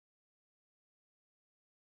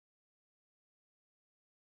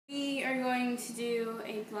are going to do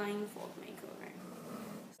a blindfold makeover.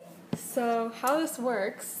 So how this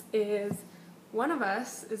works is one of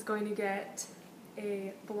us is going to get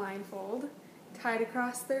a blindfold tied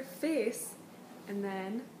across their face, and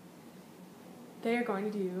then they are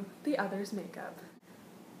going to do the other's makeup.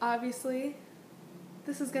 Obviously,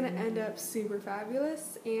 this is going to end up super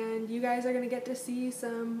fabulous, and you guys are going to get to see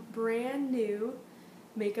some brand new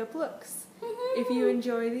makeup looks. If you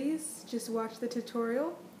enjoy these, just watch the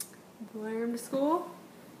tutorial, wear them to school,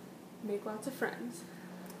 make lots of friends.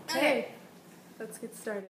 Okay, let's get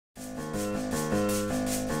started.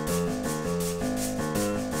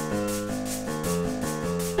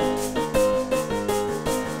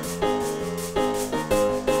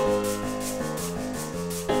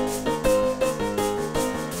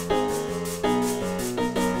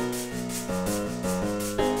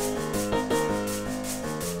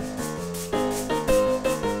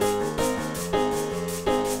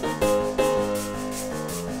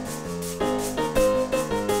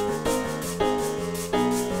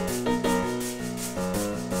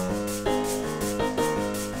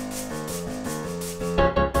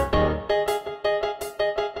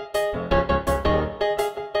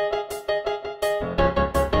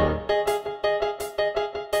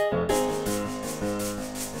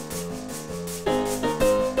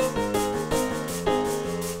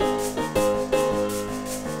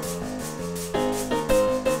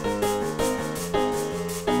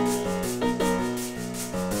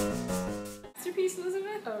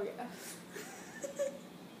 Elizabeth? Oh yeah.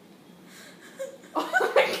 Oh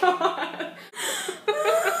my god.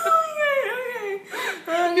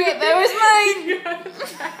 Okay, that was mine.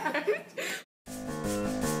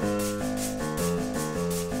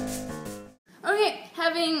 Okay,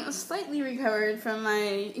 having slightly recovered from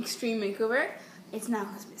my extreme makeover, it's now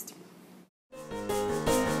Elizabeth's turn.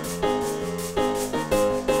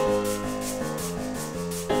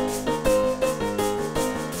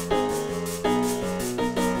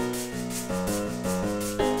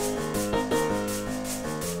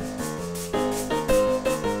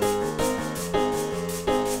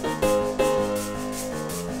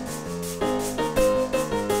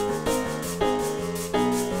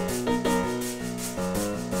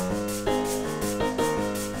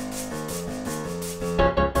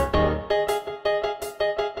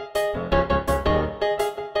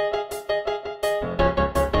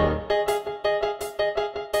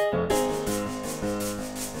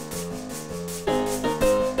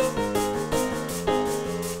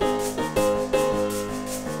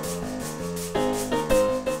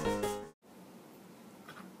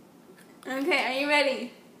 Okay, are you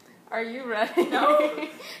ready? Are you ready? No.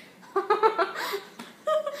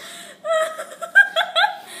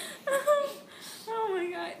 Oh my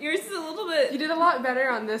god, yours is a little bit. You did a lot better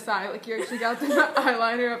on this eye. Like, you actually got the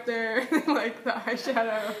eyeliner up there, like the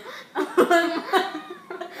eyeshadow.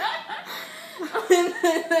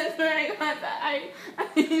 That's where I got that.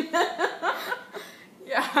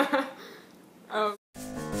 Yeah. Oh.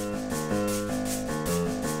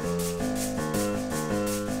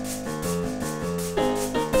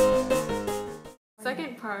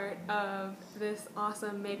 Second part of this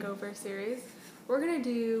awesome makeover series, we're going to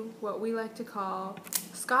do what we like to call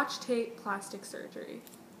Scotch tape plastic surgery.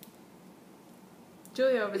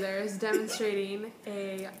 Julia over there is demonstrating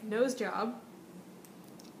a nose job.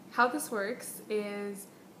 How this works is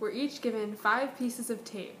we're each given 5 pieces of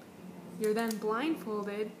tape. You're then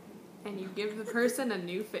blindfolded and you give the person a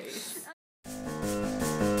new face.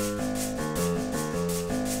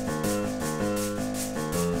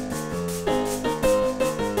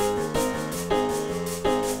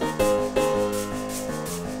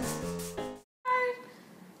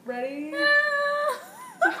 Ready?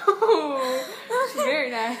 Oh, very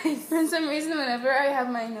nice. For some reason, whenever I have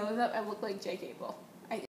my nose up, I look like Jake April.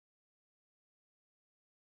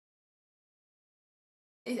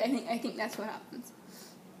 I think that's what happens.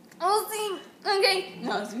 We'll see. Okay,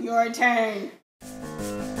 now it's your turn.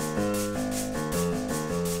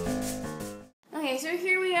 Okay, so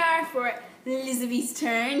here we are for Elizabeth's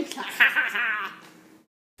turn.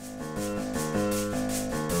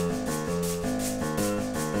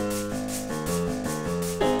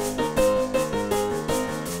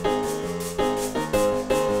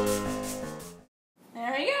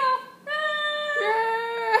 There we go.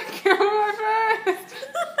 Yeah, come on first.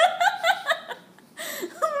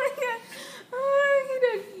 Oh my god. Okie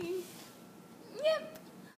dokie. Yep.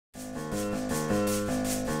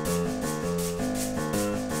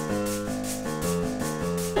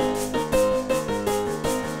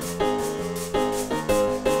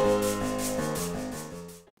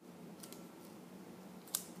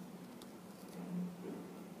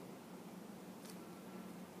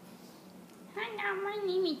 my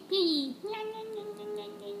name is Piggy.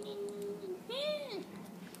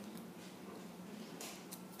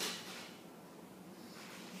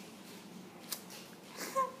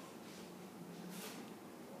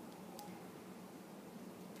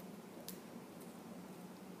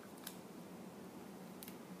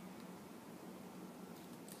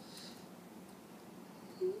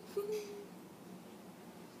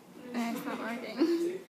 It's not working.